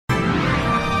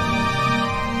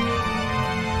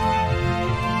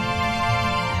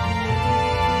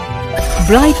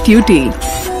Bright Tuty.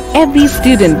 Every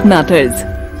student matters.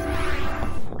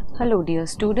 Hello dear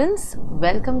students,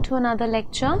 welcome to another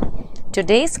lecture.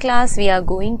 Today's class we are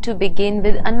going to begin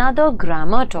with another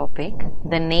grammar topic,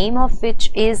 the name of which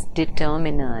is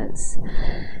determiners.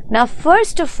 Now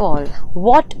first of all,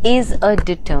 what is a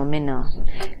determiner?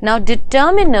 Now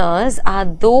determiners are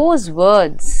those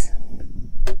words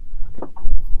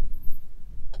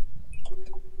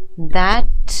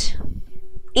that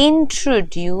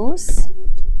introduce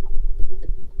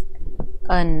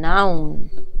a noun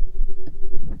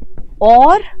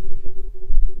or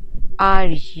are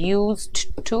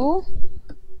used to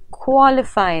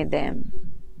qualify them.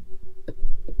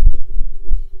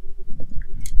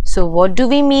 So what do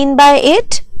we mean by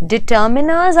it?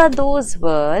 Determiners are those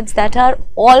words that are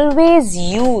always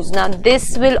used. Now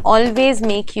this will always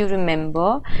make you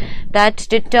remember that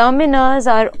determiners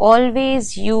are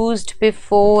always used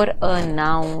before a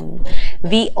noun.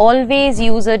 We always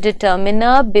use a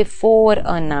determiner before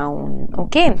a noun.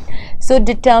 Okay, so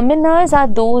determiners are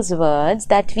those words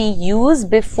that we use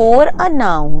before a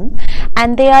noun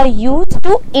and they are used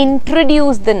to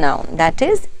introduce the noun, that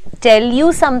is, tell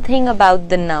you something about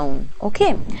the noun.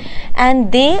 Okay,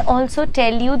 and they also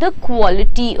tell you the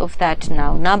quality of that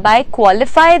noun. Now by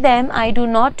qualify them, I do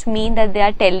not mean that they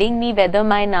are telling me whether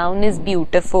my noun is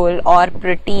beautiful or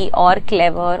pretty or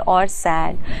clever or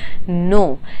sad.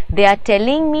 No, they are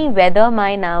telling me whether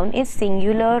my noun is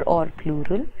singular or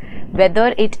plural,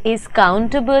 whether it is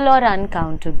countable or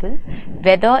uncountable,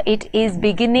 whether it is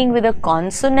beginning with a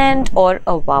consonant or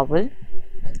a vowel,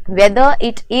 whether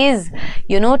it is,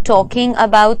 talking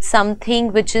about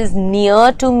something which is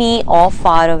near to me or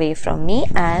far away from me,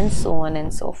 and so on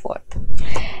and so forth.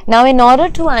 Now, in order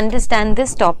to understand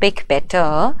this topic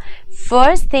better,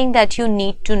 first thing that you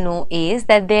need to know is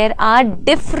that there are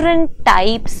different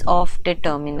types of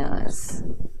determiners.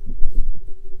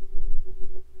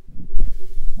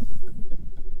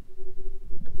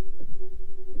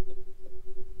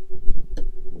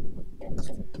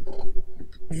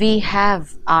 We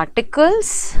have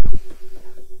articles,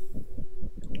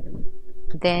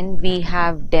 then we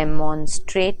have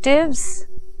demonstratives,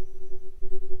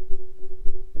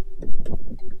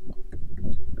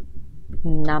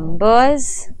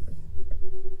 numbers,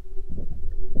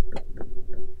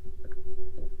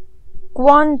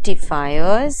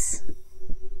 quantifiers,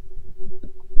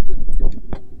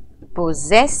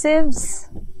 possessives,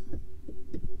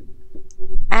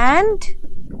 and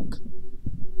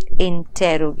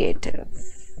interrogative.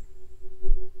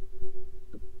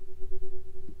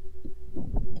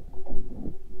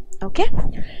 Okay,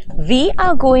 we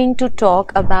are going to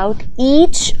talk about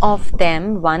each of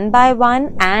them one by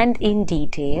one and in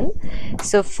detail.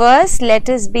 So first let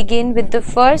us begin with the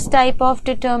first type of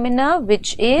determiner,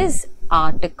 which is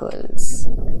articles.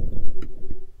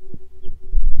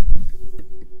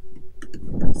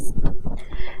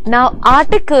 Now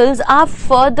articles are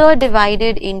further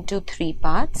divided into three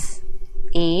parts: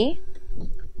 a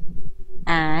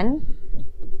and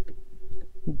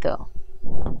the.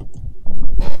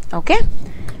 Okay,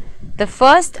 the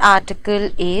first article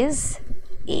is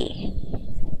a.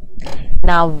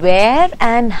 Now where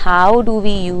and how do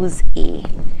we use a?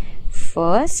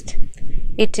 First,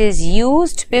 it is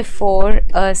used before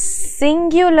a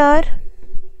singular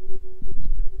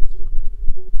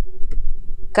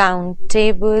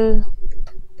countable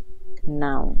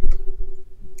noun.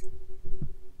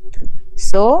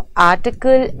 So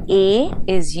article A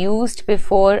is used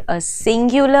before a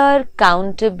singular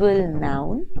countable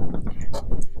noun.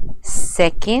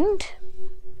 Second,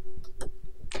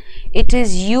 it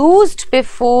is used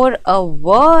before a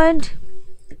word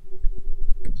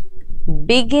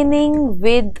beginning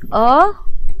with a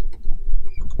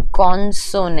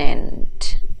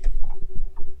consonant.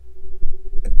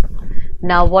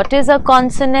 Now what is a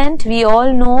consonant? We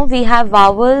all know we have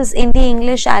vowels in the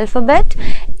English alphabet: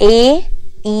 A,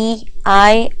 E,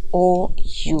 I, O,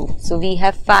 U. So we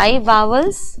have 5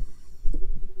 vowels.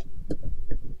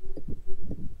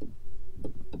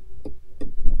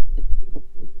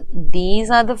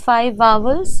 These are the 5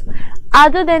 vowels.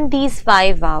 Other than these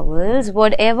 5 vowels,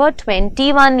 whatever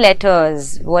 21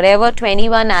 letters, whatever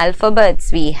 21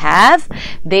 alphabets we have,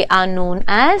 they are known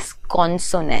as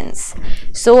consonants.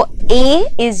 So A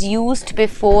is used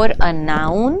before a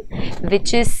noun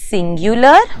which is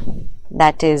singular,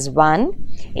 that is 1.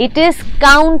 It is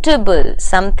countable,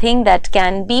 something that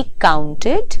can be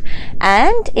counted,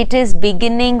 and it is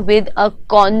beginning with a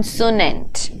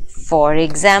consonant. For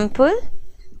example,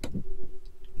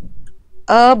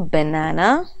 a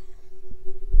banana.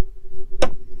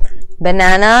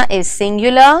 Banana is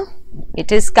singular,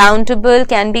 It is countable,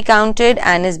 can be counted,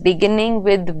 and is beginning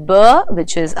with b,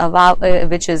 which is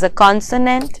a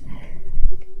consonant.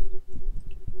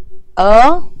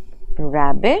 A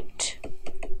rabbit.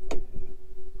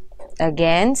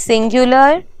 Again,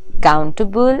 singular,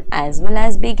 countable, as well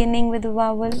as beginning with a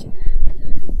vowel.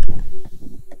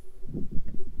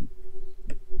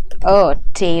 A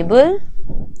table,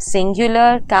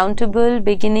 singular, countable,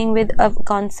 beginning with a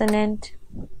consonant.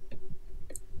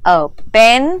 A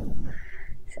pen,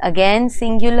 again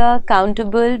singular,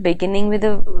 countable, beginning with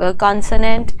a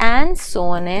consonant, and so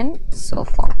on and so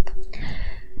forth.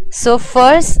 So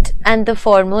first and the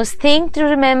foremost thing to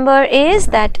remember is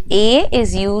that a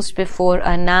is used before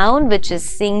a noun which is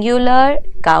singular,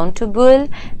 countable,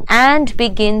 and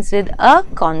begins with a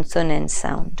consonant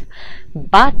sound.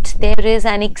 But there is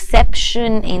an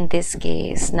exception in this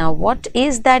case. Now what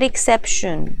is that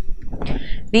exception?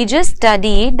 We just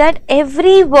studied that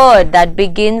every word that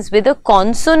begins with a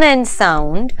consonant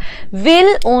sound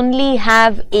will only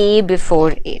have a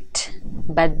before it.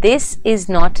 But this is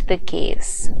not the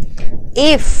case.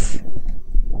 If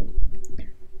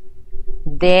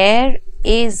there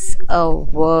is a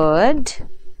word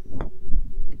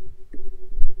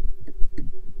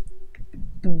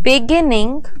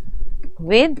beginning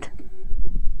with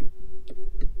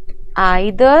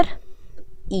either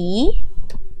E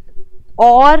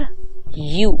or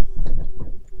U.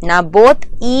 Now both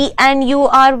E and U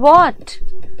are what?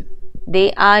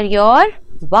 They are your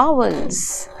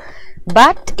vowels.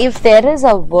 But if there is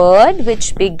a word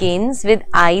which begins with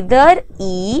either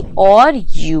E or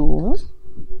U,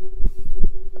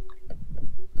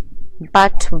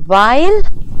 but while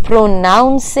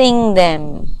pronouncing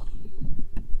them,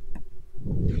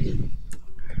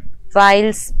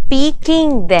 while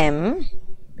speaking them,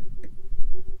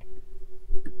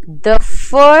 the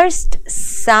first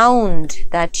sound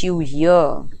that you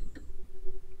hear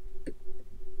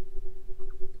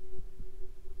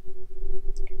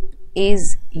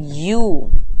is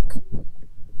U,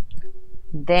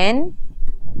 then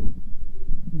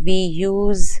we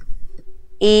use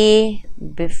A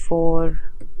before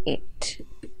it.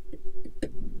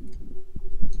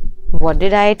 What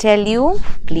did I tell you?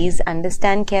 Please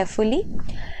understand carefully.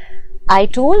 I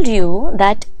told you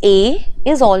that A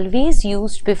is always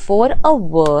used before a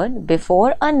word,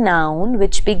 before a noun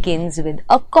which begins with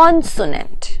a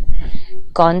consonant.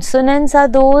 Consonants are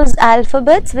those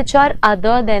alphabets which are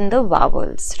other than the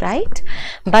vowels, right?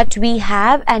 But we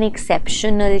have an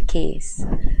exceptional case.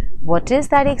 What is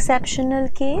that exceptional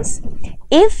case?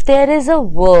 If there is a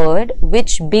word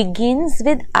which begins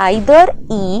with either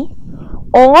E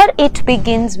or it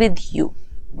begins with U.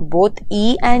 Both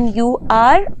E and U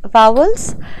are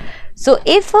vowels. So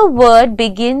if a word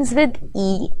begins with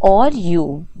E or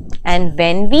U, and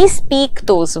when we speak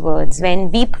those words,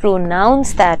 when we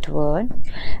pronounce that word,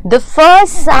 the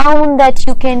first sound that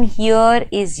you can hear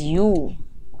is U.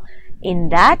 In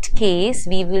that case,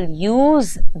 we will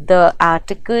use the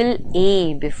article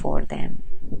A before them.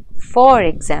 For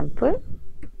example,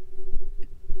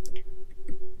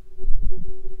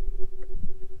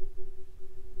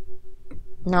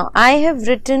 now I have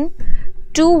written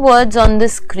two words on the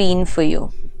screen for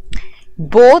you.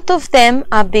 Both of them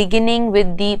are beginning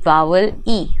with the vowel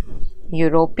E,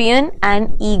 European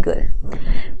and eagle.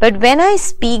 But when I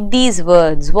speak these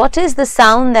words, what is the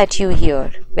sound that you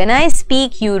hear? When I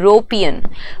speak European,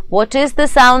 what is the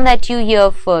sound that you hear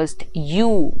first?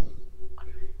 U.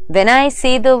 When I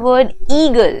say the word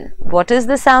eagle, what is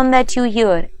the sound that you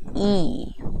hear?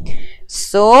 E.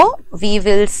 So we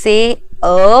will say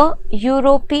a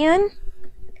European,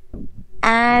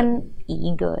 an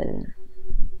eagle.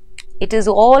 It is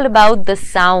all about the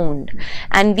sound,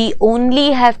 and we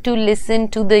only have to listen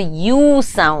to the U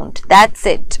sound. That's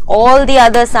it. All the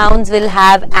other sounds will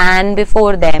have an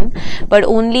before them, but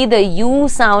only the U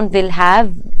sound will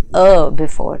have a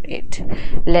before it.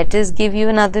 Let us give you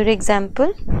another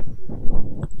example.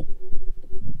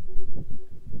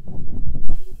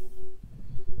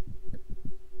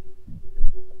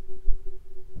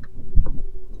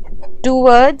 Two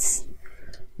words,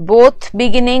 both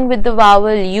beginning with the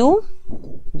vowel U.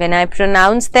 When I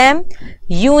pronounce them,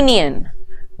 union.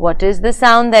 What is the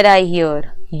sound that I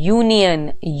hear?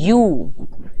 Union, U.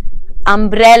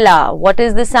 Umbrella. What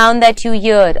is the sound that you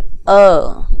hear?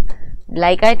 A.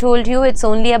 Like I told you, it's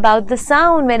only about the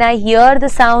sound. When I hear the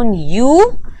sound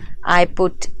U, I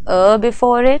put a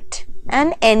before it,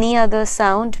 and any other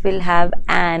sound will have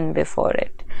an before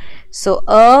it. So,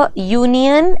 a,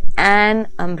 union, an,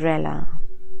 umbrella.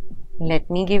 Let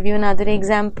me give you another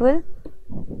example.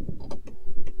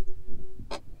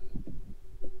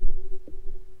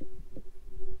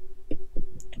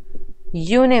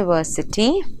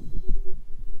 university,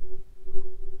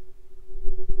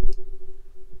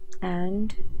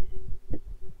 and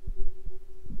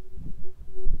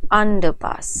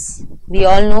underpass. We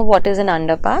all know what is an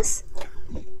underpass.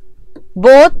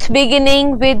 Both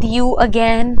beginning with U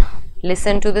again.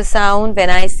 Listen to the sound. When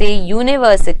I say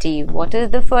university, what is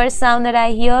the first sound that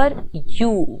I hear?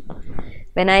 U.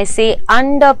 When I say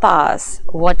underpass,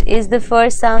 what is the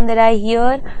first sound that I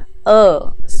hear?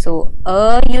 A. So,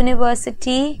 a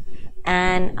university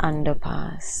and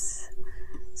underpass.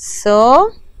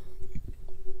 So,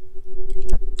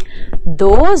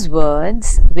 those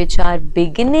words which are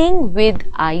beginning with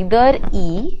either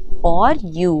E or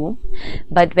U,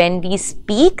 but when we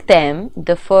speak them,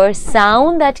 the first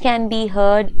sound that can be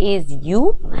heard is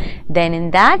U, then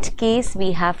in that case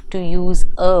we have to use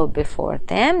a before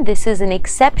them. This is an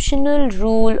exceptional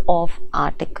rule of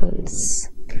articles.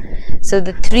 So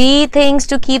the three things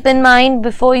to keep in mind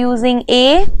before using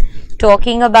a: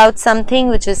 talking about something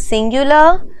which is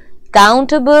singular,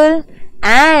 countable,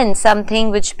 and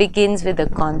something which begins with a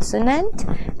consonant,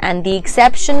 and the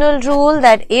exceptional rule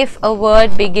that if a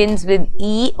word begins with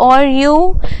E or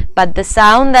U but the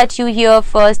sound that you hear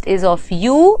first is of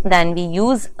U, then we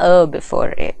use a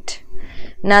before it.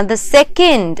 Now the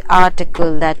second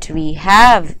article that we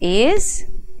have is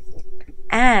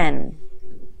an.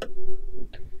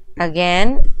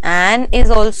 Again, an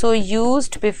is also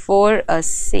used before a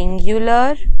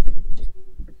singular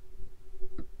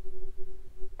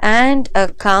and a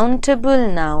countable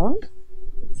noun,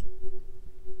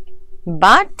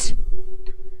 but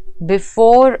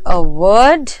before a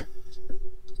word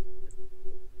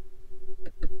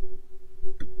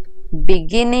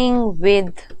beginning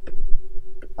with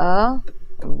a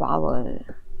vowel.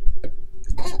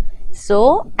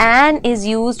 So, an is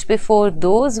used before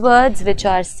those words which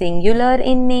are singular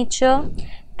in nature.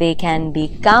 They can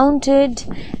be counted,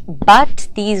 but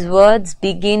these words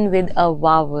begin with a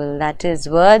vowel, that is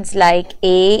words like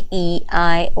A, E,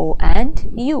 I, O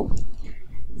and U.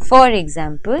 For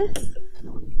example,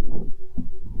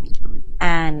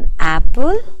 an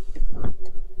apple,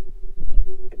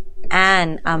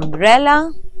 an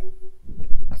umbrella,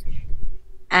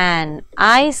 an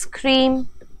ice cream,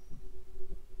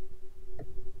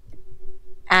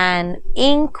 an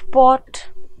ink pot,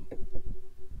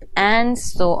 and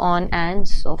so on and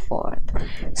so forth.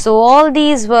 So all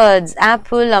these words,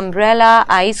 apple, umbrella,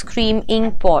 ice cream,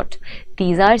 ink pot,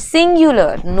 these are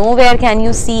singular. Nowhere can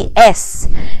you see S.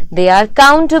 They are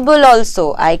countable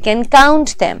also. I can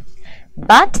count them.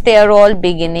 But they are all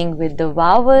beginning with the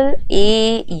vowel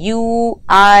A, U,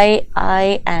 I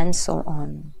and so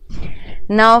on.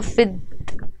 Now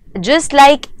just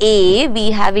like A,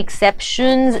 we have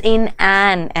exceptions in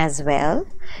an as well.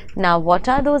 Now what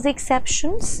are those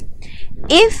exceptions?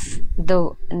 If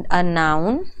a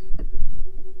noun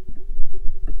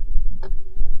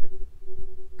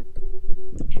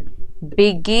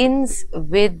begins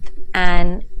with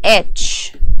an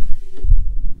H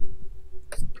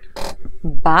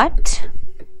but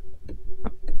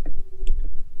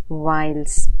while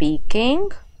speaking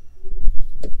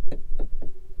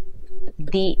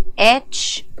the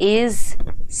H is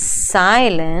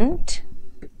silent,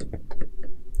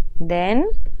 then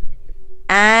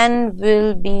an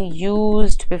will be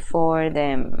used before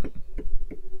them.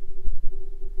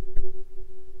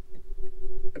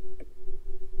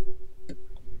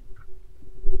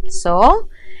 So,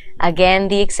 again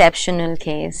the exceptional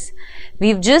case.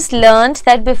 We've just learnt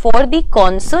that before the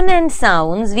consonant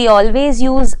sounds, we always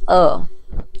use a.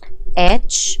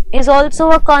 H is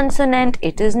also a consonant,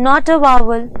 it is not a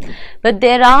vowel. But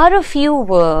there are a few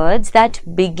words that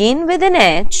begin with an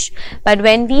H, but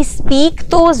when we speak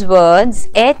those words,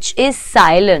 H is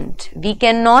silent. We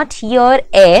cannot hear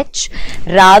H.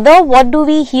 Rather, what do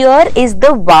we hear is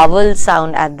the vowel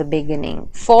sound at the beginning.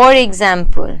 For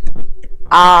example,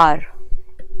 R.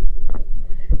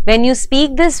 When you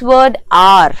speak this word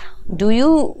R, do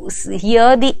you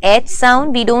hear the H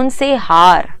sound? We don't say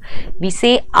har, we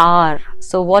say R.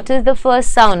 So what is the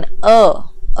first sound? A.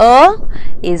 A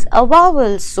is a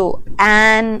vowel, so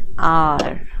an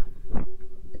R.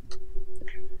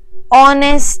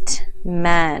 Honest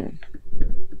man.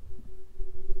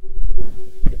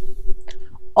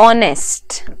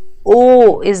 Honest.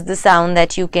 O is the sound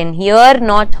that you can hear,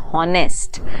 not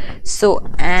honest. So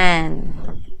an.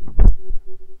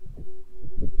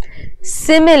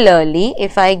 Similarly,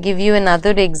 if I give you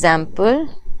another example,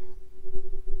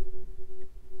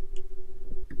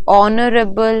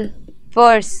 honorable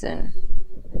person.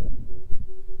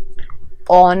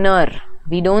 Honor.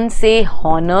 We don't say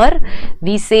honor,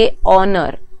 we say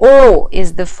honor. O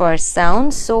is the first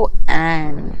sound, so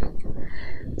an.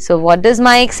 So what does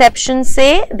my exception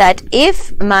say? That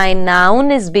if my noun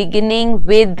is beginning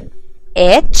with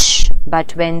H,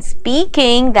 but when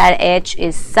speaking that H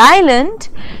is silent,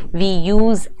 we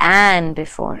use an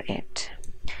before it.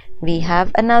 We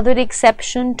have another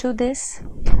exception to this.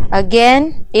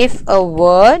 Again, if a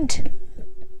word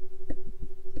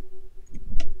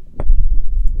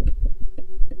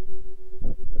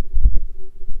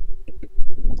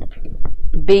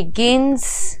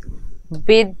begins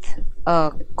with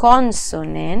a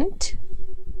consonant,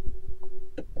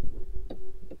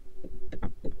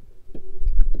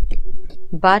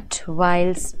 but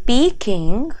while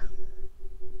speaking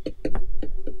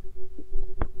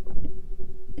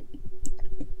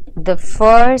the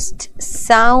first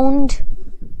sound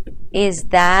is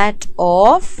that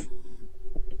of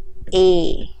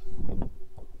A,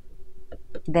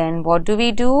 then what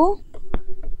do?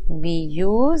 We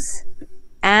use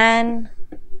an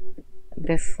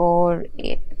before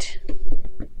it.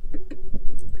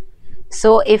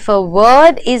 So if a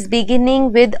word is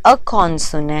beginning with a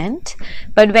consonant,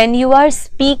 but when you are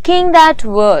speaking that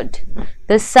word,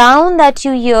 the sound that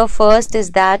you hear first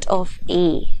is that of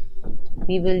A,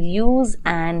 we will use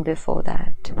an before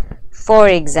that. For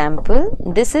example,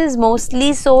 this is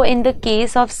mostly so in the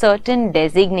case of certain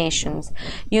designations,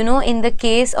 in the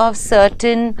case of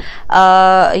certain,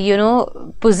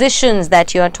 positions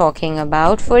that you are talking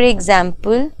about. For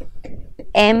example,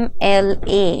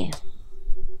 MLA,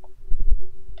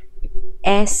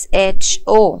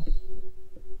 SHO,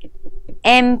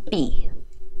 MP,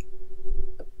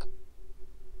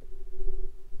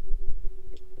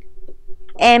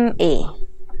 MA.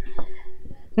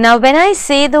 Now when I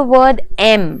say the word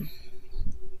M,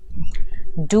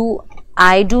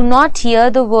 I do not hear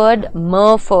the word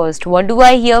M first. What do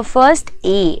I hear first?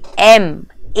 A. M.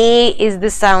 A is the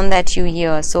sound that you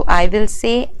hear. So I will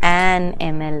say an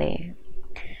MLA.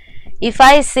 If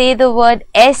I say the word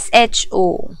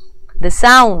SHO, the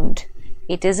sound,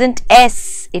 it isn't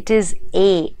S, it is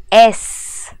A.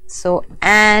 S. So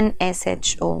an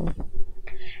SHO.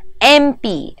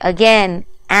 MP, again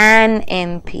an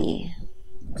MP.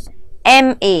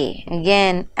 MA,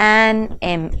 again an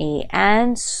MA,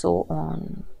 and so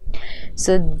on.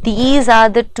 So these are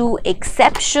the two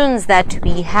exceptions that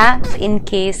we have in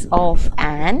case of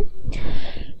an.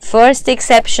 First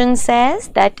exception says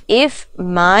that if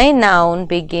my noun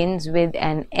begins with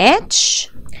an H,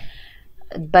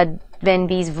 but when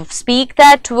we speak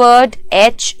that word,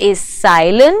 H is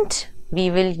silent, we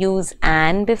will use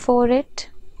an before it.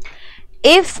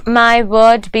 If my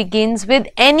word begins with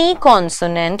any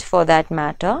consonant for that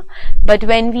matter, but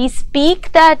when we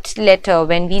speak that letter,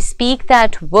 when we speak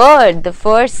that word, the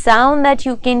first sound that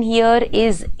you can hear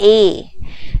is A,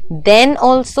 then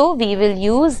also we will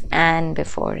use an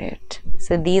before it.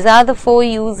 So these are the four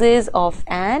uses of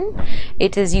an.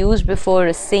 It is used before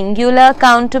a singular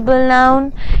countable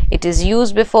noun. It is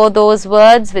used before those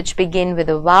words which begin with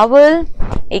a vowel.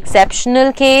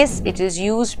 Exceptional case, it is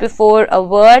used before a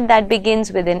word that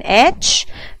begins with an H,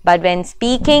 but when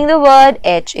speaking the word,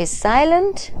 H is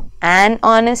silent. An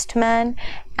honest man,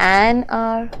 an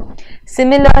hour.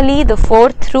 Similarly, the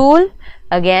fourth rule,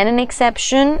 again an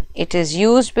exception, it is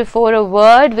used before a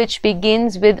word which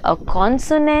begins with a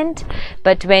consonant,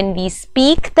 but when we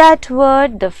speak that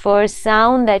word, the first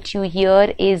sound that you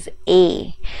hear is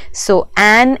A. So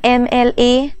an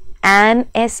MLA, an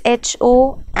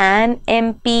SHO, an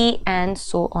MP, and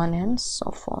so on and so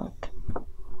forth.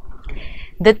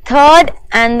 The third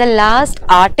and the last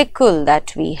article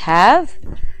that we have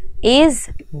is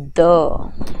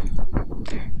the.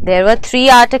 There were three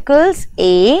articles,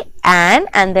 a, an,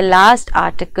 and the last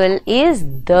article is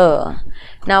the.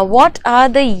 Now what are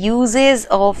the uses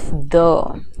of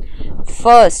the?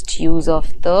 First use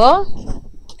of the,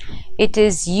 it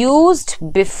is used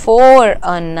before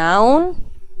a noun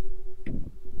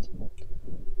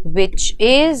which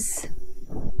is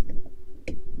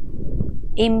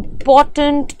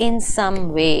important in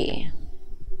some way.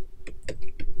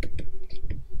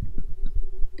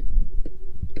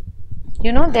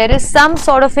 There is some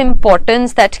sort of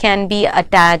importance that can be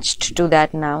attached to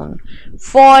that noun.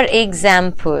 For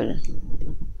example,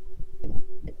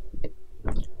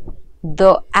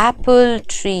 the apple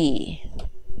tree.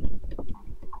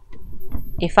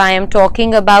 If I am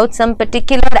talking about some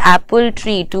particular apple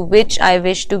tree to which I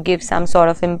wish to give some sort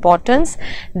of importance,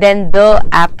 then the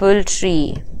apple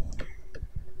tree.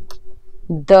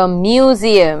 The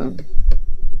museum.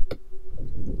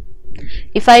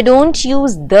 If I don't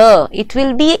use the, it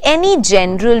will be any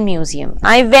general museum.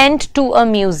 I went to a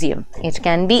museum. It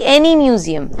can be any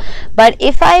museum. But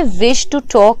if I wish to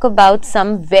talk about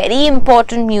some very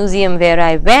important museum where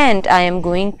I went, I am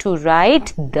going to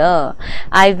write the.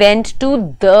 I went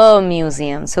to the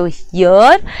museum. So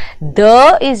here,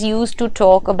 the is used to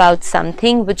talk about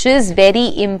something which is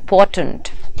very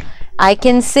important. I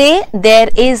can say there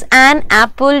is an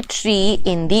apple tree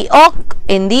in the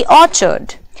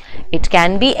orchard. It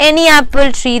can be any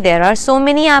apple tree. There are so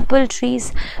many apple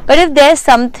trees. But if there's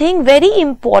something very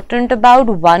important about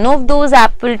one of those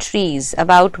apple trees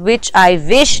about which I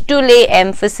wish to lay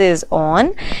emphasis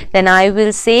on, then I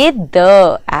will say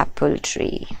the apple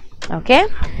tree. Okay?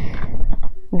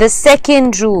 The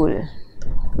second rule.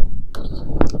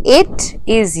 It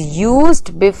is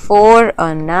used before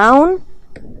a noun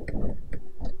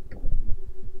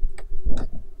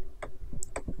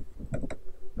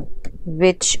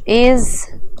which is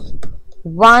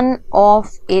one of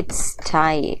its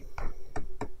type.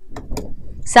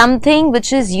 Something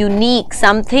which is unique,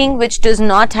 something which does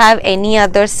not have any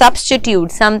other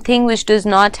substitute, something which does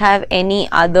not have any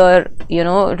other,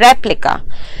 replica.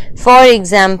 For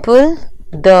example,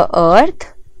 the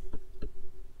earth.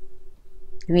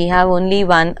 We have only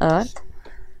one earth.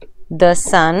 The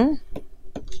sun,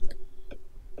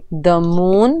 the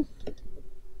moon,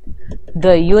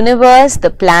 the universe, the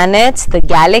planets, the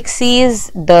galaxies,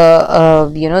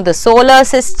 the solar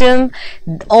system,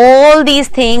 all these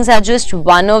things are just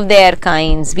one of their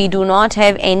kinds. We do not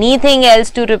have anything else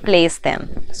to replace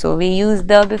them. So we use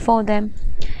the before them.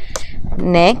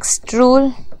 Next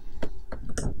rule.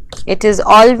 It is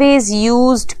always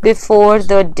used before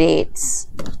the dates.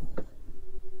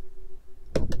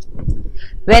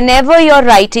 Whenever you're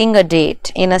writing a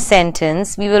date in a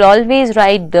sentence, we will always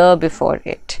write the before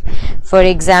it. For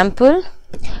example,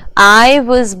 I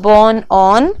was born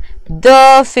on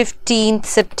the 15th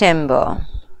September.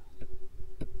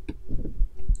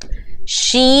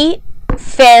 She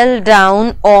fell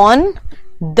down on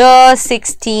the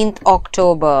 16th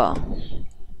October.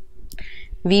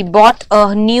 We bought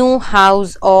a new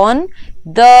house on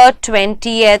the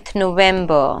 20th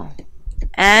November.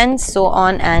 And so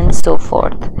on and so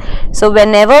forth. So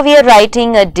whenever we are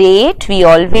writing a date, we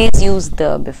always use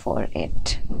the before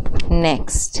it.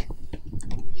 Next,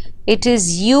 it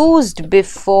is used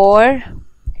before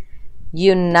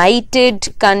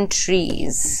United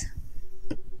Countries.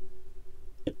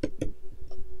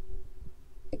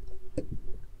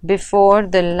 Before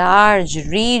the large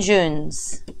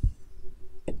regions.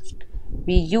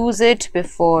 We use it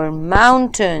before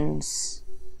mountains,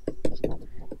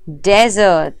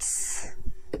 deserts,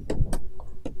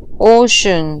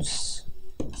 oceans,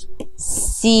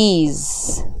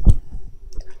 seas.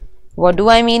 What do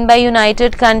I mean by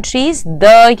United Countries?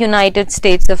 The United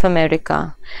States of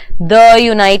America, the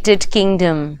United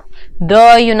Kingdom,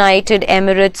 the United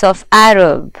Emirates of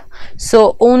Arab.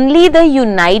 So only the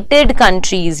United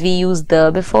Countries we use the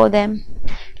before them.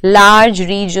 Large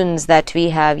regions that we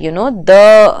have,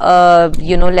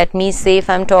 let me say, if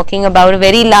I'm talking about a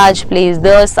very large place,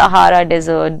 the Sahara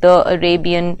Desert, the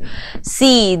Arabian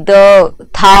Sea, the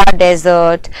Thar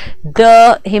Desert,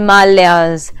 the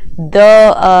Himalayas,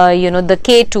 the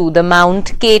K2, the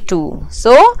Mount K2.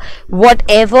 So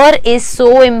whatever is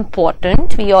so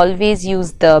important, we always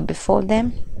use the before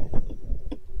them.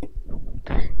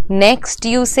 Next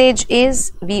usage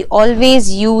is, we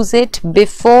always use it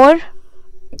before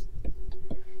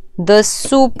the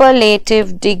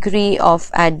superlative degree of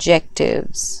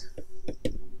adjectives.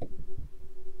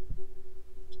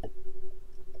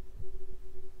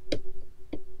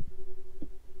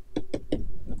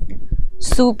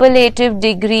 Superlative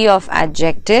degree of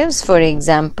adjectives, for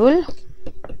example,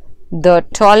 the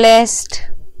tallest,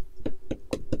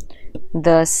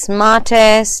 the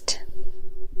smartest,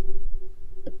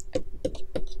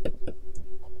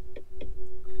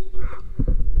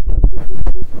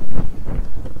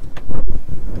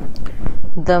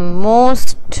 the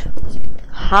most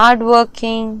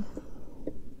hardworking,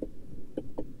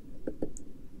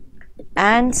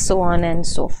 and so on and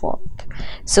so forth.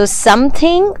 So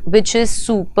something which is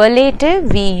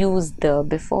superlative, we use the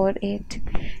before it.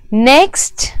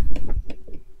 Next,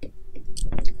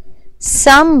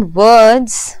 some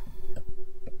words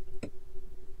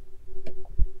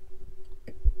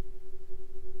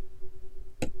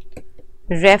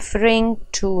referring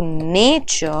to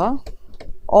nature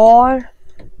or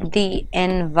the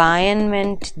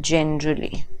environment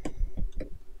generally.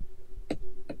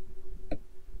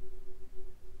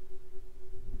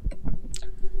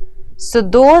 So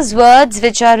those words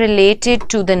which are related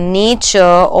to the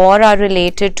nature or are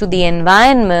related to the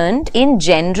environment, in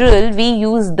general we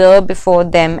use the before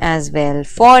them as well.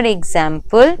 For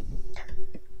example,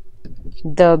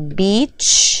 the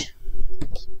beach,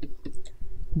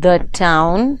 the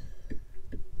town,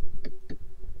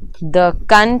 the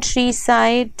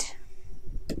countryside,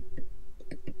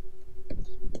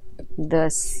 the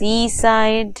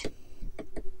seaside,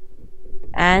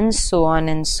 and so on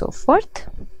and so forth.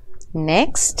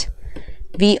 Next,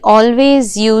 we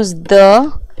always use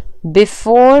the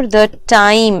before the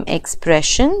time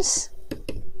expressions.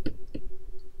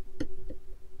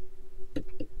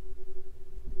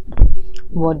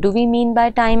 What do we mean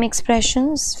by time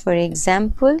expressions? For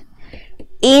example,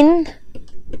 in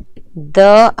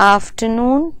the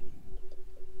afternoon,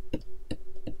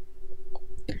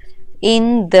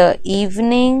 in the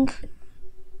evening,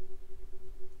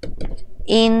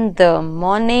 in the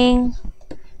morning.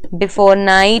 Before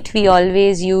night we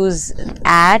always use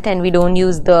at and we don't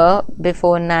use the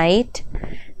before night.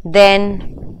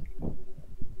 Then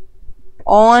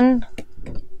on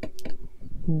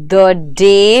the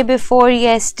day before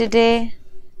yesterday,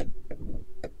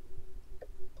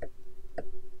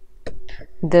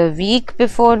 the week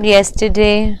before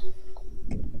yesterday,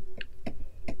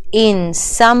 in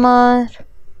summer,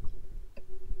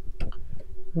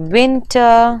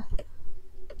 winter,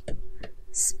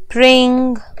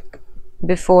 spring.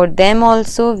 Before them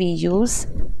also we use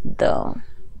the.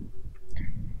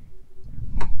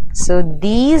 So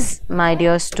these, my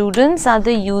dear students, are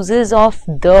the uses of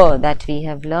the that we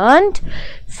have learned.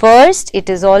 First, it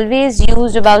is always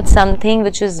used about something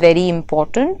which is very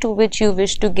important, to which you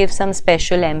wish to give some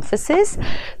special emphasis.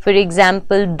 For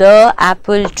example, the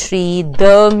apple tree,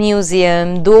 the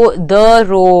museum, the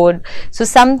road. So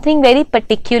something very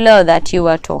particular that you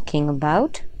are talking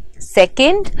about.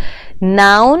 Second,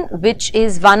 noun which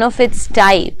is one of its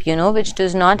type, which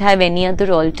does not have any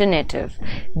other alternative.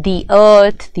 The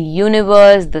earth, the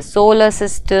universe, the solar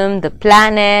system, the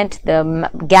planet, the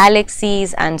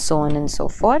galaxies, and so on and so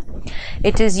forth.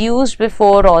 It is used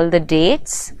before all the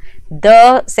dates.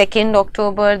 The 2nd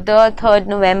October, the 3rd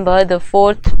November, the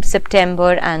 4th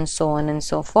September, and so on and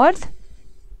so forth.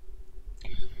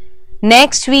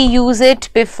 Next, we use it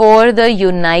before the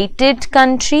United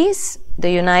Countries, the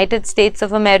United States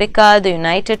of America, the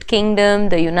United Kingdom,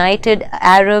 the United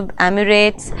Arab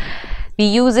Emirates. We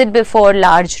use it before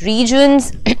large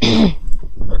regions,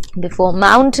 before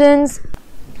mountains,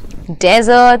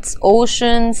 deserts,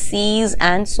 oceans, seas,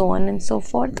 and so on and so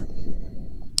forth.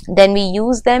 Then we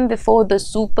use them before the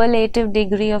superlative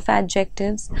degree of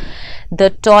adjectives,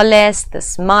 the tallest, the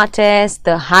smartest,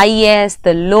 the highest,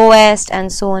 the lowest,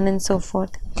 and so on and so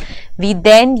forth. We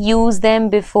then use them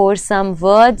before some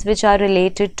words which are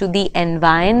related to the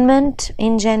environment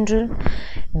in general,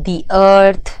 the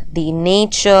earth, the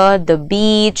nature, the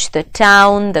beach, the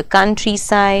town, the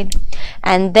countryside,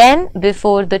 and then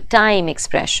before the time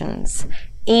expressions.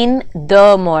 In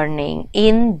the morning,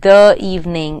 in the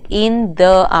evening, in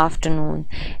the afternoon,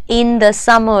 in the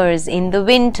summers, in the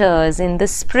winters, in the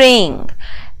spring,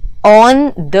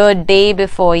 on the day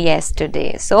before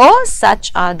yesterday. So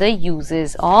such are the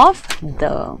uses of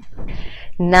the.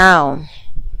 Now,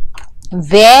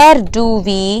 where do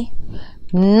we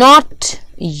not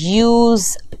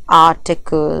use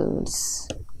articles?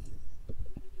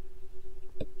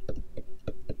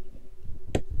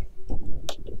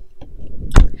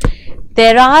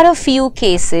 There are a few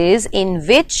cases in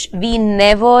which we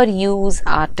never use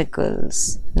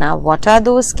articles. Now, what are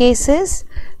those cases?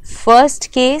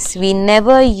 First case, we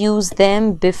never use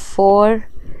them before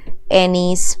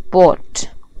any sport.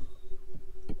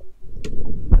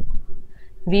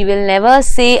 We will never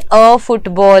say a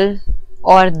football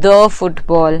or the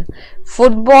football.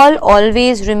 Football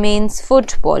always remains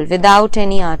football without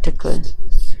any article.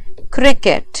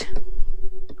 Cricket,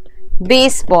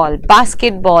 baseball,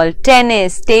 basketball,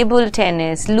 tennis, table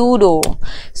tennis, ludo.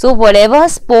 So whatever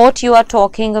sport you are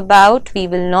talking about, we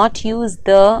will not use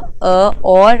the,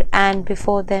 or, and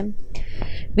before them.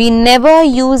 We never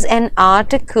use an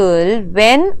article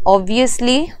when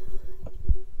obviously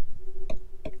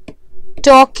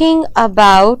talking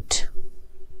about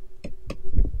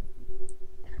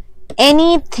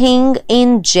anything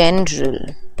in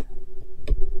general.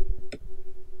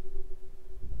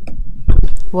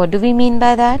 What do we mean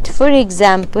by that? For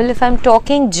example, if I'm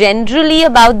talking generally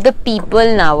about the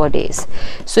people nowadays.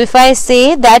 So if I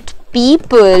say that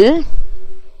people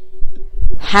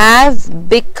have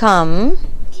become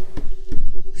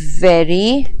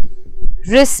very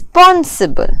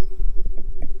responsible.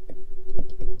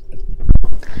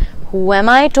 Who am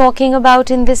I talking about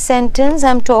in this sentence?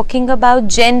 I'm talking about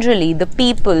generally the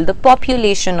people, the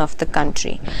population of the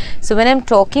country. So when I'm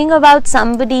talking about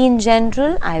somebody in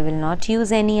general, I will not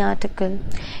use any article.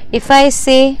 If I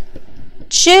say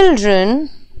children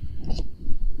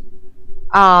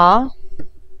are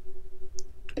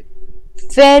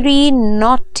very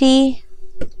naughty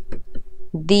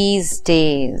these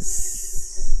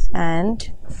days,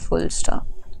 and full stop.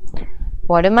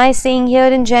 What am I saying here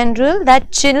in general?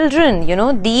 That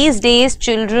children, these days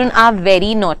children are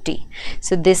very naughty.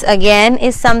 So this again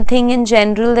is something in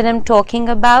general that I'm talking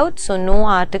about. So no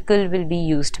article will be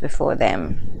used before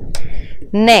them.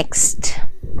 Next,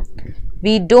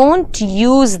 we don't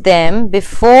use them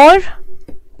before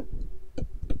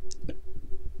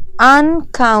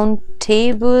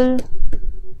uncountable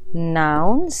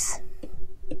nouns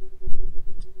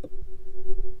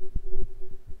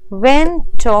when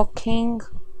talking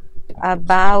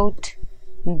about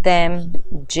them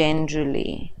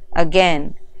generally.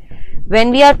 Again,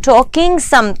 when we are talking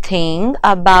something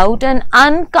about an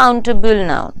uncountable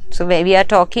noun, so where we are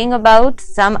talking about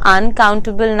some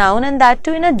uncountable noun, and that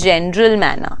too in a general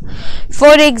manner.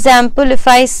 For example, if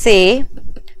I say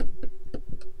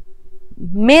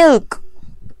milk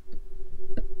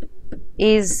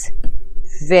is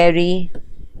very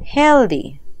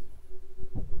healthy,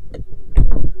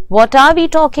 what are we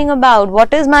talking about?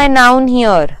 What is my noun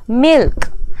here?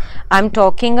 Milk. I'm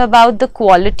talking about the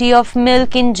quality of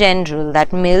milk in general,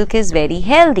 that milk is very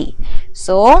healthy.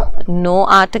 So no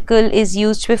article is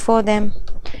used before them.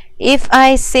 If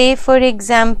I say, for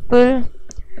example,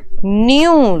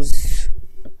 news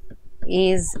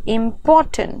is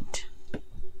important,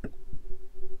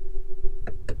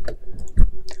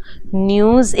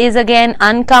 news is again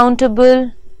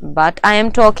uncountable, but I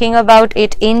am talking about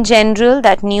it in general,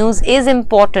 that news is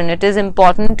important. It is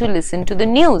important to listen to the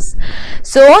news.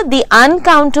 So the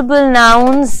uncountable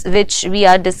nouns which we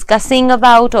are discussing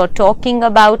about or talking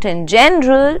about in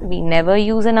general, we never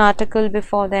use an article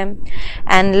before them.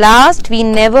 And last, we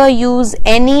never use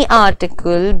any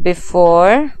article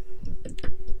before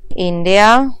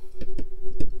India,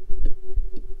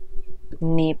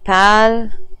 Nepal,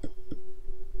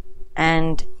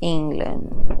 and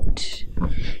England.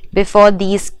 Before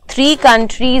these three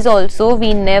countries also,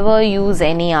 we never use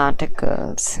any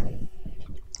articles.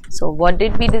 So what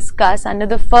did we discuss under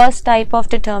the first type of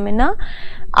determiner?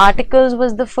 Articles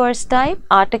was the first type.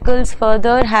 Articles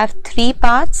further have three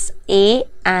parts, a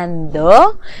and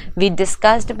the. We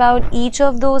discussed about each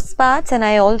of those parts, and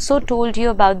I also told you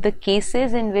about the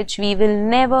cases in which we will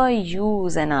never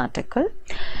use an article.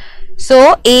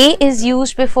 So a is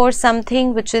used before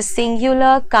something which is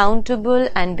singular, countable,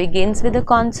 and begins with a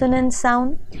consonant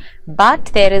sound. But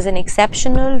there is an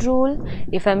exceptional rule.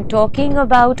 If I'm talking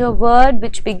about a word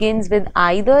which begins with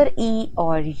either E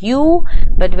or U,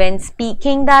 but when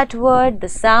speaking that word, the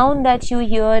sound that you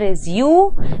hear is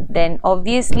U, then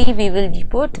obviously we will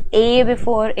put a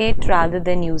before it rather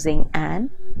than using an.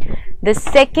 The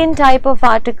second type of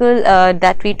article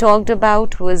that we talked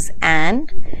about was an.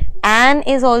 An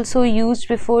is also used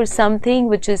before something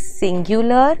which is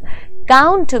singular,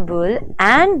 countable,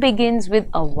 and begins with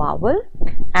a vowel.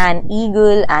 An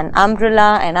eagle, an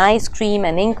umbrella, an ice cream,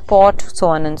 an ink pot, so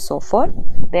on and so forth.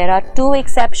 There are two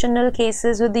exceptional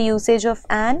cases with the usage of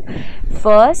an.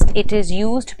 First, it is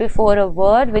used before a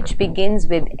word which begins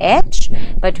with H,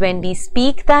 but when we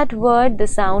speak that word, the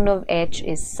sound of H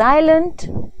is silent.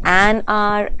 An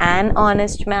hour, an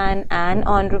honest man, an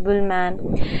honorable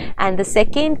man. And the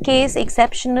second case,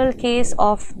 exceptional case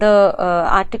of the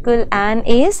article an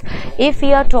is if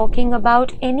we are talking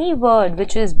about any word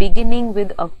which is beginning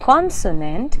with a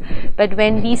consonant, but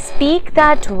when we speak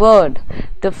that word,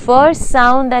 the first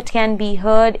sound that can be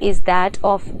heard is that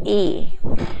of A.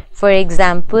 For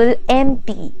example,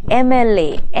 MP,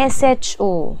 MLA,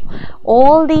 SHO,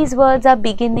 all these words are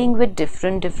beginning with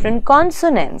different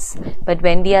consonants, but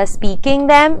when we are speaking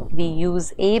them, we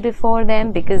use A before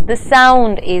them because the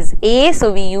sound is A,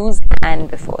 so we use an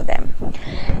before them.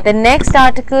 The next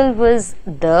article was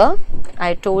the.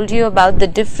 I told you about the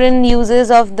different uses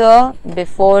of the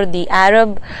before the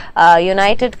Arab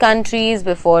United countries,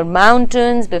 before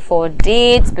mountains, before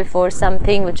dates, before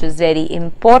something which is very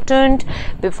important,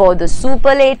 before the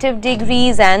superlative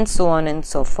degrees, and so on and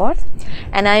so forth.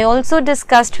 And I also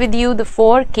discussed with you the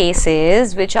four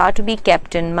cases which are to be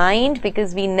kept in mind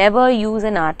because we never use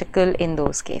an article in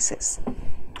those cases.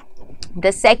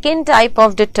 The second type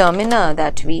of determiner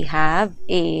that we have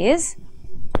is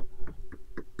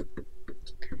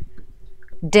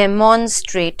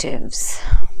demonstratives.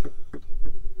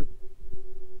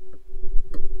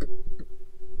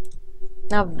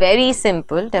 Now, very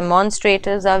simple.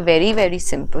 Demonstratives are very, very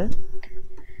simple.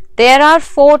 There are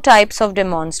 4 types of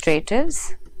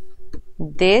demonstratives.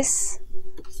 This,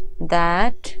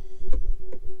 that,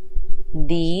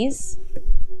 these,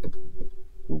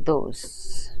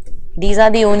 those. These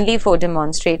are the only 4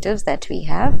 demonstratives that we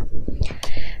have.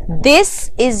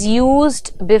 This is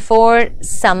used before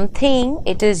something.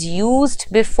 It is used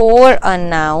before a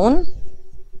noun.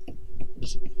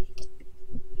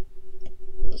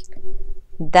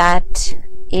 That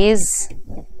is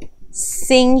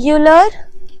singular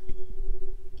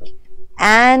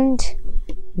and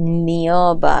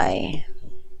nearby.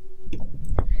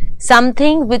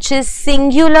 Something which is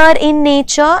singular in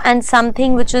nature and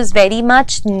something which is very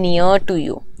much near to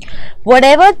you.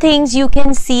 Whatever things you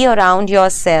can see around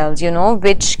yourselves, you know,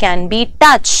 which can be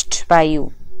touched by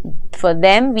you. For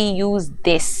them, we use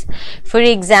this. For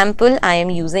example, I am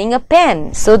using a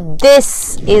pen. So,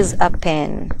 this is a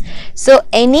pen. So,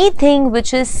 anything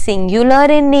which is singular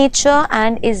in nature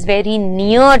and is very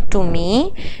near to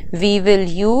me, we will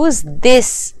use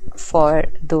this for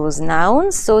those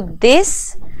nouns. So,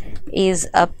 this is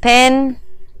a pen.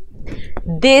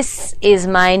 This is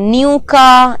my new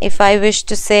car, if I wish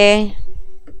to say.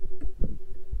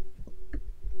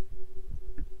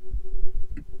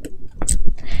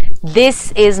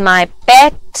 This is my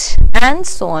pet, and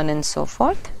so on and so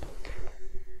forth.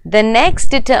 The next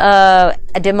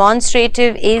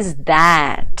demonstrative is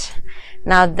that.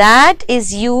 Now, that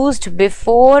is used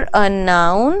before a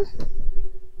noun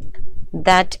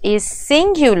that is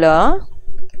singular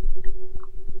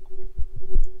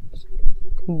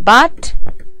but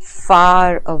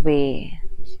far away.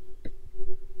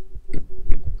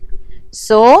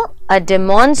 So,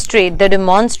 the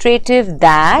demonstrative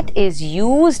that is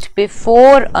used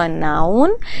before a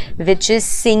noun which is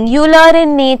singular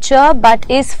in nature but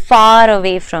is far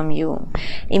away from you.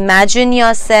 Imagine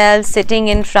yourself sitting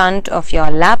in front of your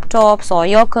laptops or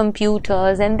your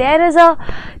computers, and there is a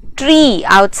tree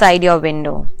outside your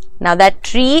window. Now, that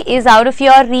tree is out of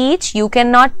your reach. You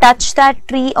cannot touch that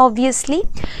tree, obviously.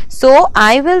 So,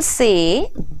 I will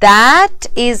say that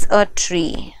is a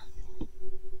tree.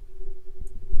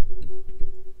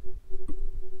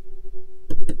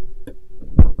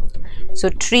 So,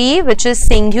 tree which is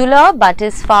singular but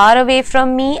is far away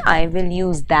from me, I will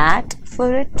use that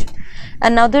for it.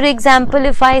 Another example,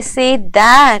 if I say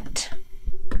that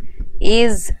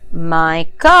is my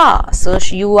car. So,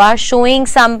 you are showing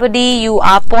somebody, you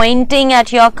are pointing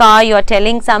at your car, you are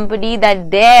telling somebody that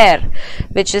there,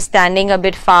 which is standing a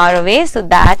bit far away. So,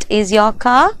 that is your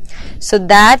car. So,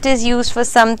 that is used for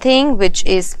something which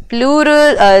is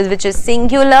plural, which is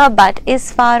singular but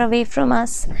is far away from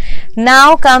us.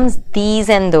 Now comes these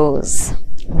and those.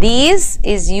 These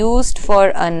is used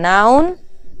for a noun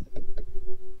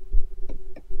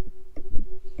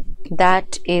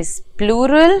that is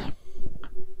plural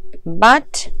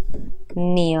but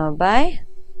nearby.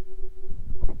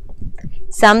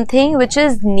 Something which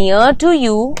is near to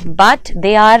you but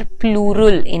they are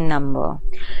plural in number.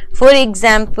 For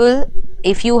example,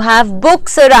 if you have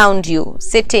books around you,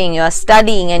 sitting, you are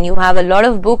studying and you have a lot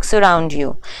of books around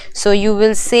you. So, you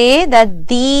will say that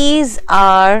these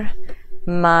are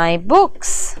my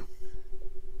books.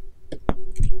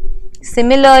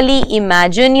 Similarly,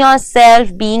 imagine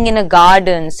yourself being in a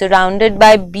garden surrounded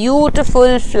by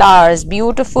beautiful flowers,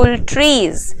 beautiful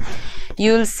trees.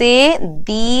 You will say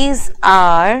these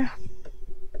are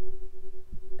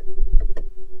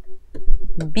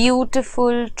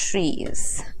beautiful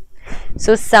trees.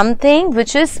 So, something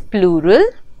which is plural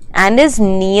and is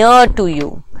near to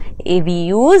you. We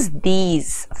use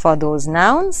these for those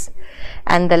nouns.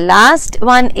 And the last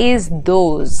one is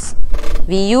those.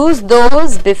 We use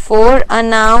those before a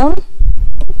noun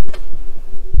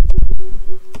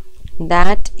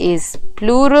that is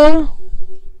plural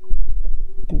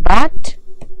but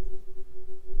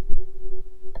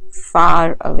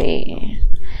far away.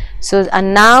 So, a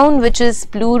noun which is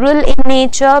plural in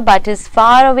nature but is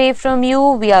far away from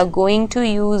you, we are going to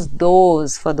use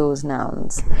those for those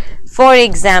nouns. For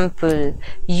example,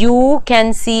 you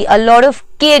can see a lot of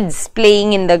kids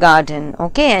playing in the garden,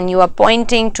 okay, and you are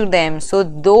pointing to them. So,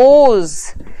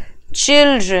 those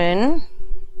children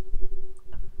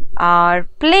are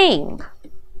playing.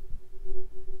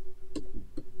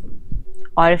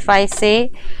 Or if I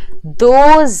say,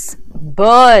 those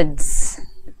birds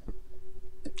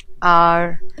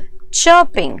are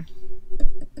chirping.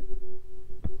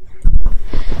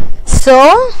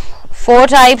 So, 4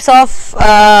 types of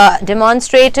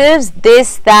demonstratives: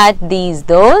 this, that, these,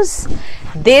 those.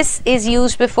 This is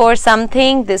used before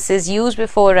something. This is used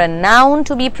before a noun,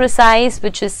 to be precise,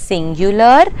 which is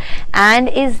singular and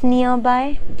is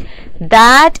nearby.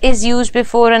 That is used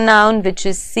before a noun which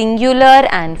is singular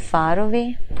and far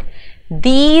away.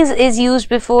 These is used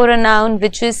before a noun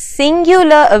which is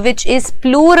singular, which is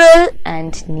plural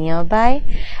and nearby.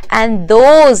 And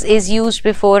those is used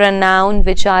before a noun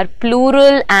which are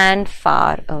plural and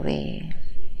far away.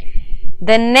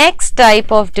 The next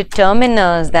type of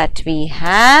determiners that we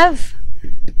have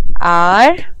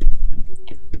are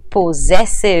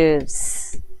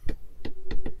possessives.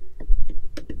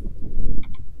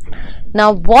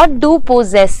 Now, what do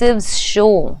possessives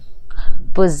show?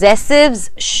 Possessives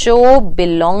show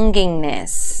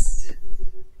belongingness.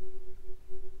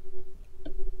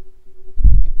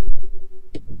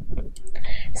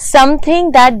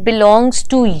 Something that belongs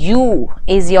to you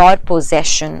is your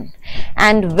possession,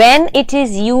 and when it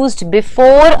is used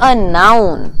before a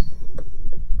noun,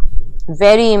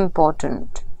 very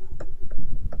important,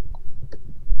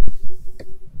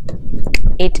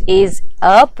 it is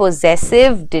a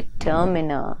possessive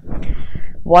determiner.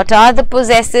 What are the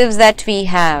possessives that we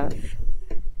have?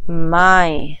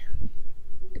 My,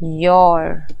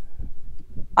 your,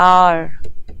 our,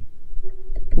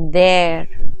 their,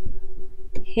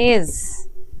 his,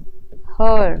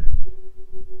 her,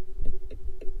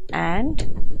 and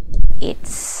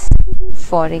its.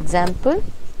 For example,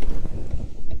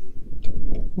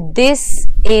 this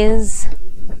is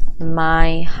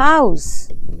my house.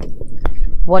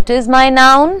 What is my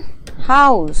noun?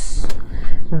 House.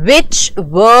 Which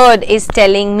word is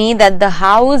telling me that the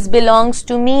house belongs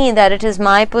to me, that it is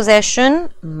my possession?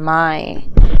 My.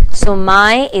 So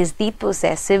my is the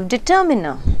possessive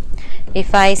determiner.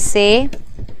 If I say,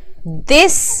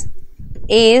 this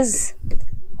is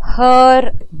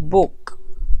her book,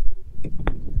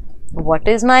 what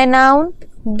is my noun?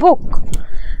 Book.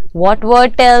 What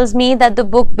word tells me that the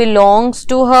book belongs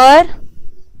to her?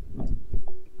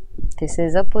 This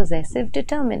is a possessive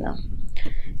determiner.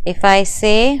 If I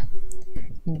say,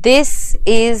 this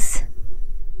is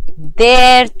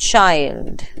their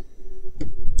child,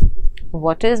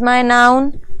 what is my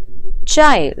noun?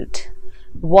 Child.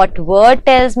 What word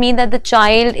tells me that the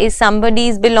child is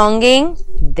somebody's belonging?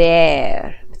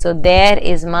 Their. So there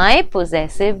is my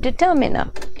possessive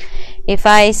determiner. If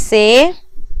I say,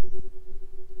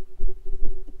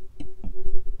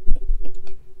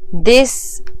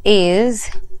 this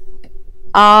is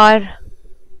our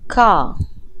car,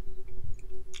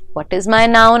 what is my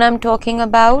noun I'm talking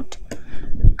about?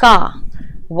 Car.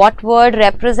 What word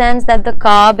represents that the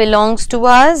car belongs to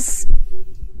us?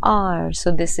 Our.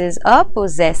 So this is a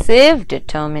possessive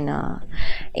determiner.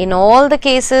 In all the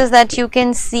cases that you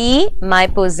can see, my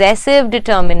possessive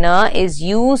determiner is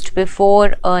used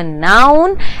before a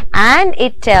noun, and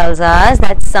it tells us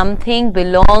that something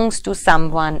belongs to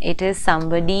someone. It is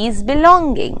somebody's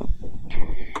belonging.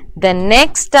 The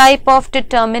next type of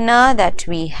determiner that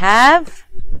we have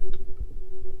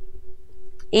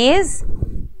is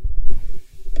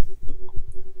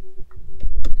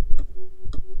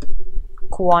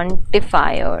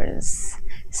quantifiers.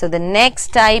 So the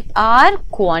next type are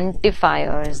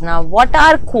quantifiers. Now, what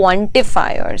are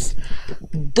quantifiers?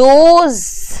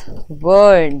 Those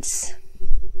words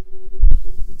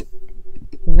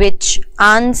which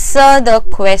answer the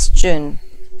question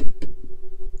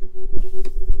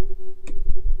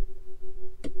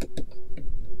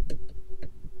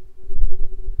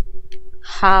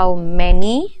how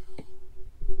many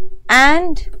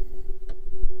and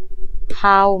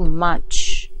how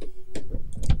much.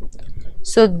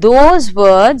 So those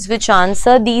words which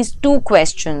answer these two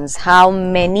questions, how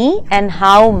many and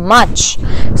how much,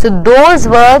 so those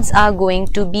words are going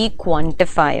to be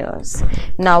quantifiers.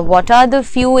 Now, what are the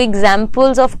few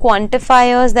examples of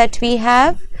quantifiers that we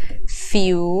have?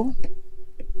 Few,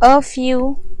 a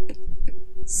few,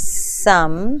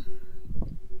 some,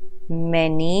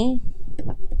 many,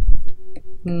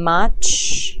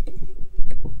 much,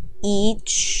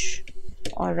 each,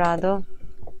 or rather,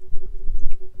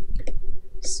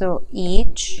 so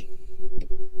each,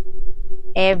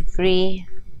 every,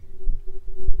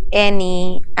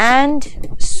 any,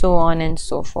 and so on and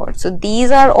so forth. So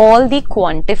these are all the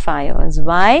quantifiers.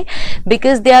 Why?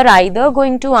 Because they are either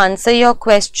going to answer your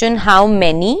question how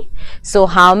many, so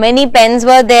how many pens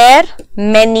were there?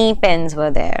 Many pens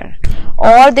were there.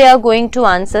 Or they are going to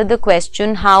answer the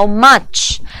question how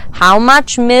much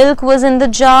milk was in the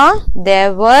jar?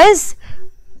 There was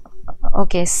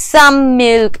some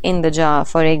milk in the jar,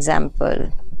 for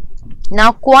example.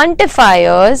 Now,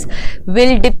 quantifiers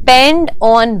will depend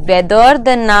on whether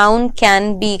the noun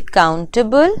can be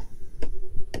countable,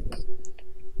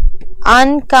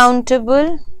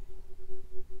 uncountable.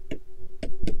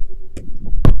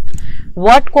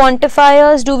 What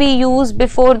quantifiers do we use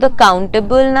before the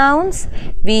countable nouns?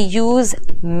 We use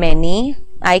many.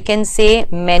 I can say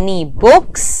many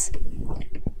books,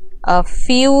 a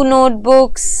few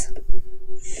notebooks,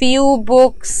 few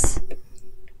books,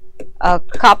 a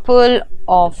couple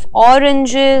of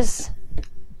oranges,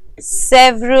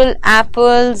 several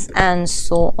apples, and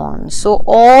so on. So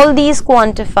all these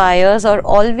quantifiers are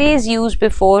always used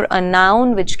before a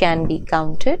noun which can be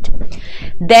counted.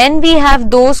 Then we have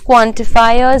those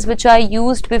quantifiers which are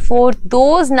used before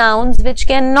those nouns which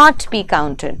cannot be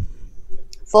counted.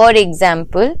 For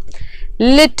example,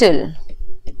 little.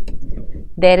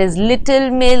 There is little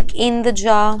milk in the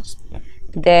jar.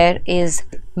 There is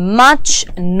much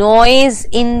noise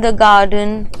in the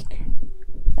garden.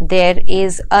 There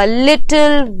is a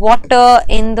little water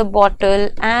in the bottle,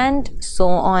 and so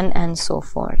on and so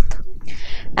forth.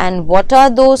 And what are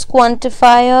those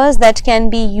quantifiers that can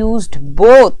be used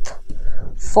both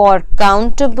for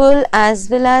countable as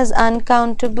well as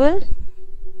uncountable?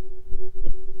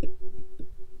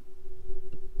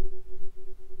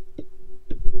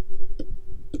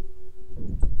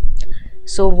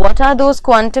 So what are those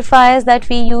quantifiers that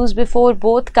we use before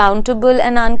both countable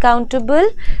and uncountable?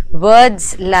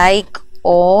 Words like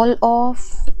all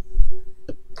of.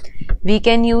 We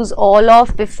can use all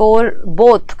of before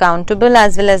both countable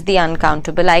as well as the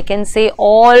uncountable. I can say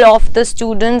all of the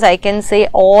students, I can say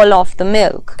all of the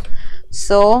milk.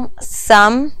 So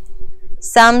some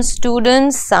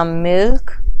students, some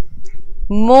milk,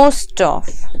 most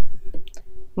of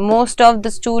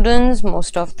the students,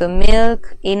 most of the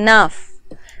milk, enough.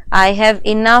 I have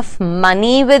enough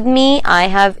money with me, I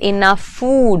have enough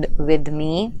food with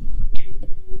me.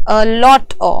 A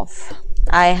lot of.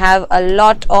 I have a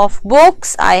lot of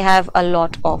books, I have a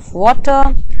lot of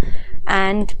water.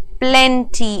 And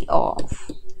plenty of.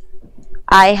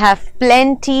 I have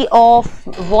plenty of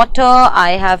water,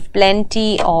 I have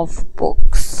plenty of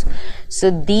books. So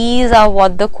these are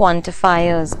what the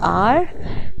quantifiers are.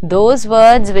 Those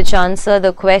words which answer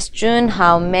the question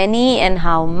how many and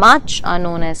how much are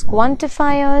known as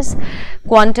quantifiers.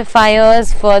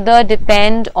 Quantifiers further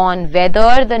depend on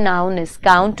whether the noun is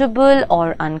countable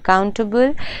or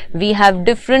uncountable. We have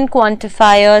different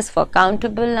quantifiers for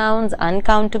countable nouns,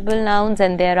 uncountable nouns,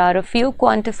 and there are a few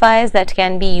quantifiers that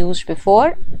can be used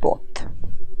before both.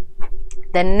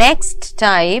 The next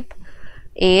type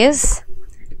is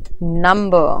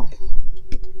number.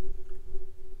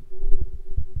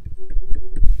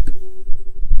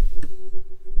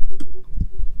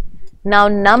 Now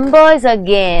numbers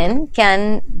again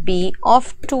can be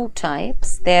of two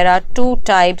types. There are two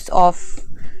types of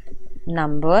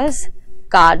numbers: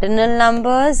 cardinal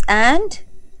numbers and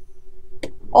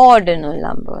ordinal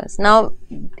numbers. Now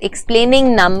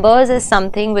explaining numbers is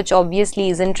something which obviously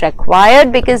isn't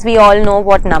required because we all know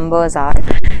what numbers are.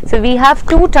 So we have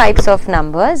two types of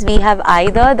numbers. We have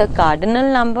either the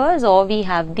cardinal numbers or we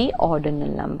have the ordinal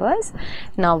numbers.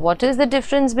 Now what is the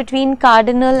difference between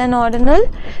cardinal and ordinal?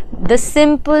 The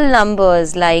simple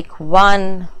numbers like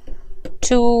 1,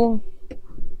 2,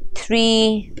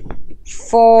 3,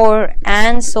 4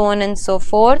 and so on and so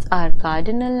forth are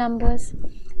cardinal numbers.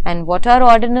 And what are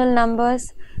ordinal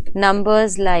numbers?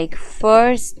 Numbers like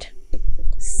first,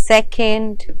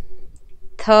 second,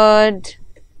 third,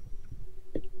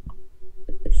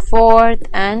 fourth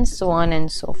and so on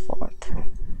and so forth.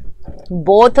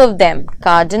 Both of them,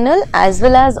 cardinal as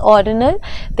well as ordinal,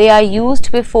 they are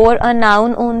used before a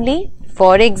noun only.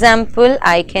 For example,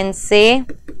 I can say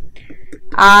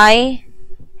I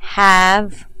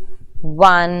have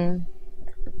one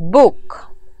book.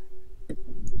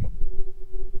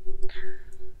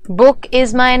 Book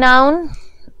is my noun.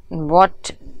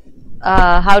 What?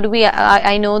 How do we?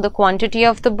 I know the quantity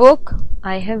of the book.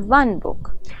 I have one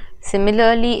book.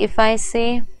 Similarly, if I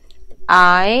say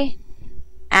I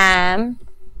am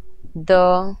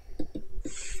the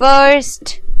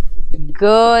first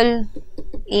girl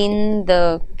in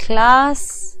the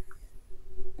class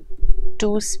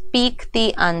to speak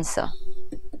the answer.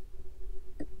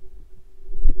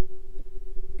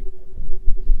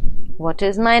 What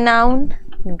is my noun?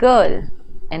 Girl,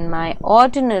 and my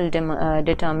ordinal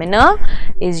determiner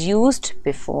is used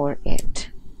before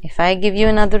it. If I give you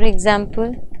another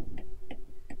example,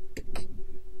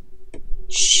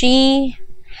 she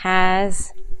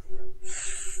has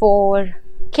 4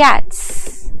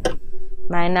 cats.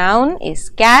 My noun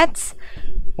is cats.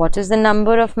 What is the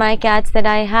number of my cats that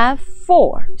I have?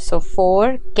 4. So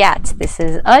 4 cats. This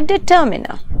is a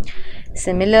determiner.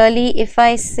 Similarly, if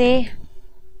I say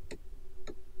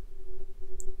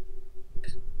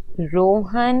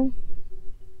Rohan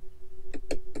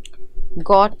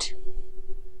got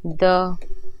the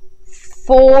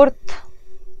 4th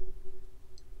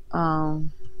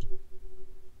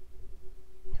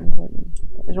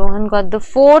Rohan got the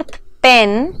 4th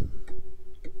pen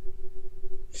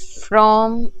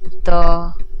from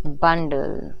the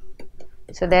bundle.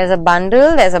 So there's a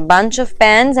bundle, there's a bunch of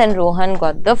pens, and Rohan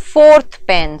got the 4th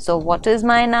pen. So what is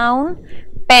my noun?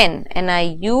 Pen. And I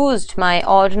used my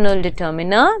ordinal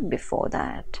determiner before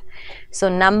that. So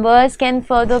numbers can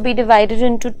further be divided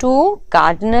into 2,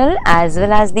 cardinal as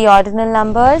well as the ordinal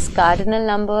numbers. Cardinal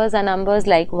numbers are numbers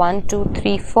like 1, 2,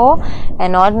 3, 4,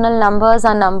 and ordinal numbers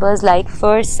are numbers like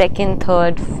 1st, 2nd,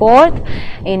 3rd, 4th.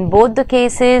 In both the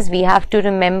cases, we have to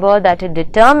remember that a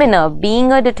determiner,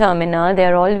 being a determiner, they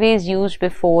are always used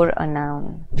before a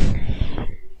noun.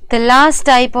 The last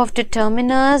type of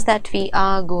determiners that we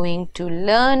are going to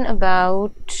learn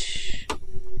about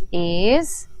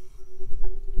is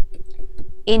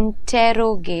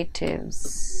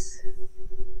interrogatives.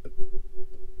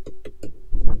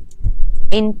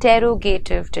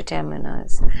 Interrogative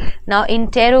determiners. Now,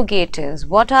 interrogatives,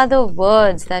 what are the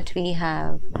words that we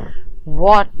have?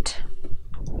 What,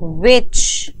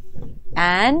 which,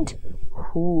 and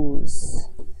whose.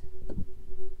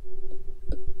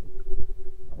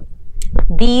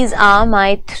 These are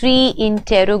my 3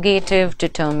 interrogative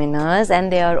determiners,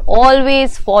 and they are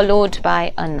always followed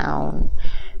by a noun.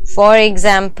 For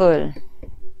example,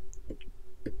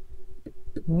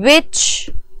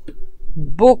 which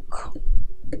book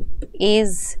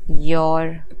is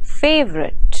your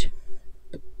favorite?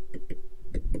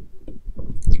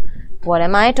 What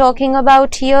am I talking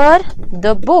about here?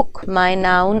 The book. My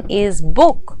noun is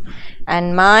book,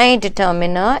 and my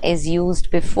determiner is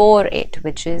used before it,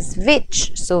 which is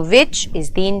which. So which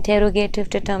is the interrogative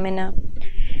determiner.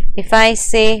 If I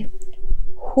say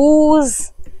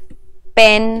whose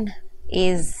pen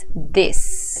is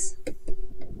this,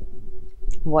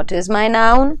 what is my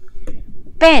noun?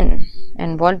 Pen.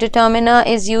 And what determiner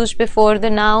is used before the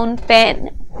noun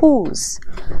pen? Whose.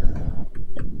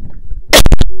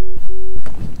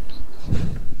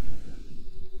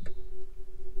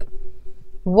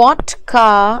 What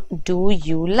car do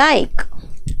you like?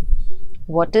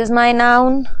 What is my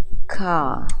noun?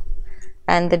 Car.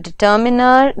 And the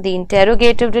determiner, the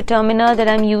interrogative determiner that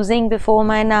I'm using before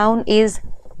my noun is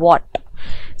what.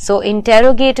 So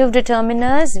interrogative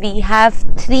determiners, we have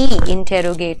 3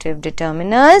 interrogative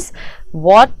determiners: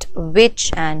 what,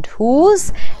 which, and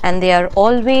whose, and they are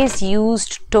always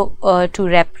used to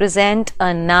represent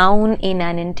a noun in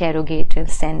an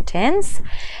interrogative sentence.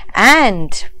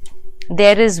 And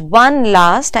there is one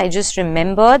last, I just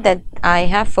remembered that I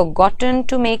have forgotten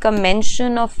to make a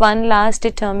mention of one last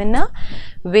determiner,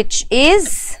 which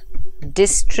is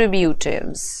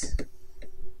distributives.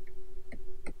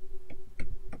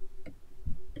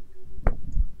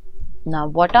 Now,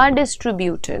 what are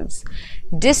distributives?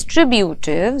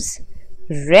 Distributives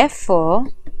refer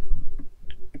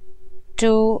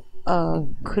to a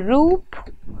group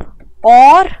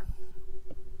or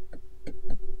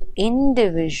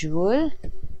individual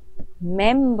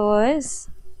members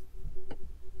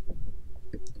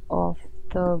of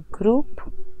the group.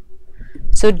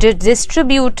 So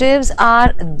distributives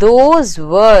are those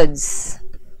words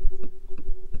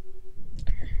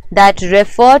that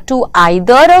refer to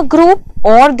either a group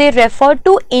or they refer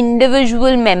to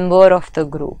individual member of the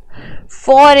group.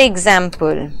 For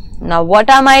example, now what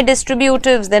are my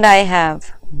distributives that I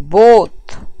have? Both,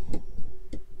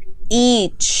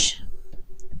 each,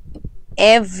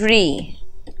 every,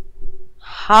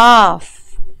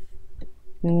 half,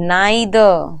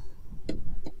 neither,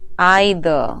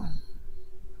 either.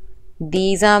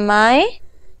 These are my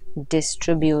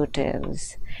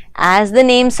distributives. As the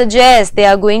name suggests, they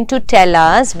are going to tell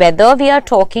us whether we are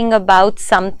talking about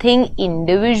something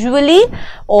individually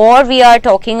or we are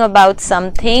talking about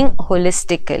something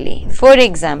holistically. For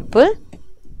example,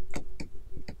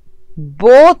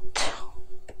 both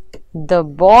the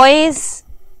boys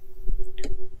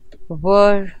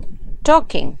were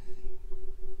talking.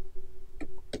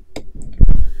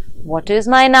 What is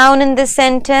my noun in this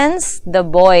sentence? The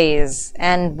boys.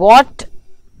 And what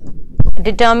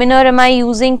determiner am I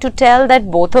using to tell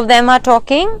that both of them are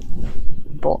talking?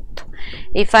 Both.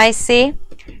 If I say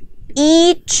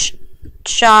each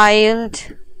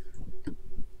child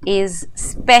is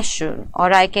special,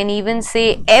 or I can even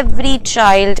say every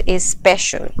child is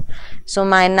special. So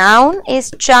my noun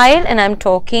is child, and I'm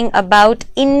talking about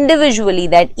individually,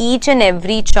 that each and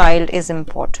every child is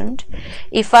important.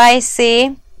 If I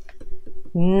say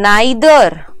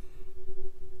neither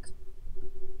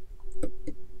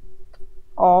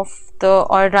of the,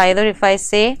 or rather if I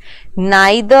say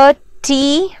neither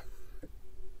tea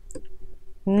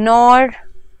nor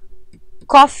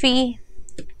coffee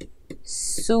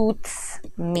suits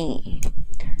me.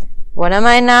 What are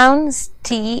my nouns?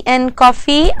 Tea and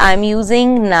coffee. I'm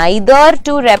using neither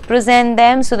to represent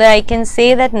them so that I can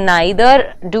say that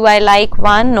neither do I like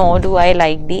one nor do I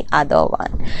like the other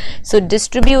one. So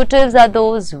distributives are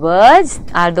those words,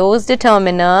 are those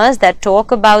determiners that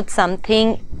talk about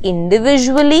something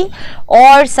individually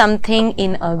or something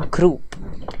in a group.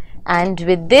 And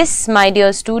with this, my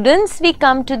dear students, we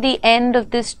come to the end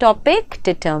of this topic,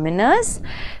 determiners.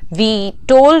 We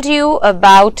told you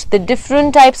about the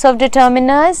different types of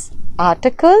determiners,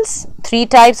 articles, 3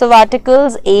 types of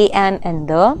articles, a, an, and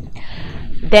the.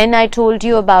 Then I told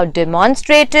you about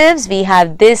demonstratives. We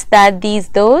have this, that, these,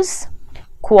 those.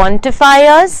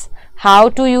 Quantifiers, how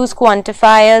to use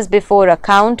quantifiers before a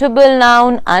countable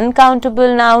noun,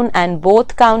 uncountable noun, and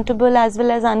both countable as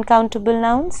well as uncountable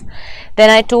nouns.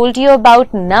 Then I told you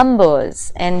about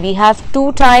numbers, and we have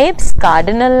 2 types,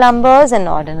 cardinal numbers and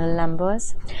ordinal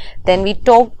numbers. Then we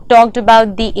talked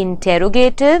about the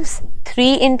interrogatives,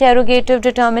 3 interrogative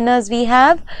determiners we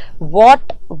have,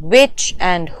 what, which,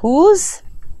 and whose.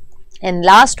 And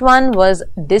last one was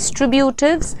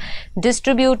distributives.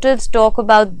 Distributives talk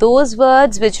about those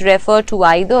words which refer to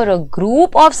either a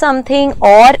group of something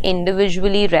or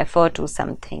individually refer to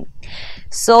something.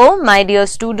 So, my dear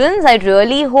students, I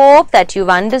really hope that you've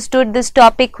understood this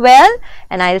topic well,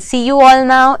 and I'll see you all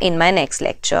now in my next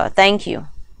lecture. Thank you.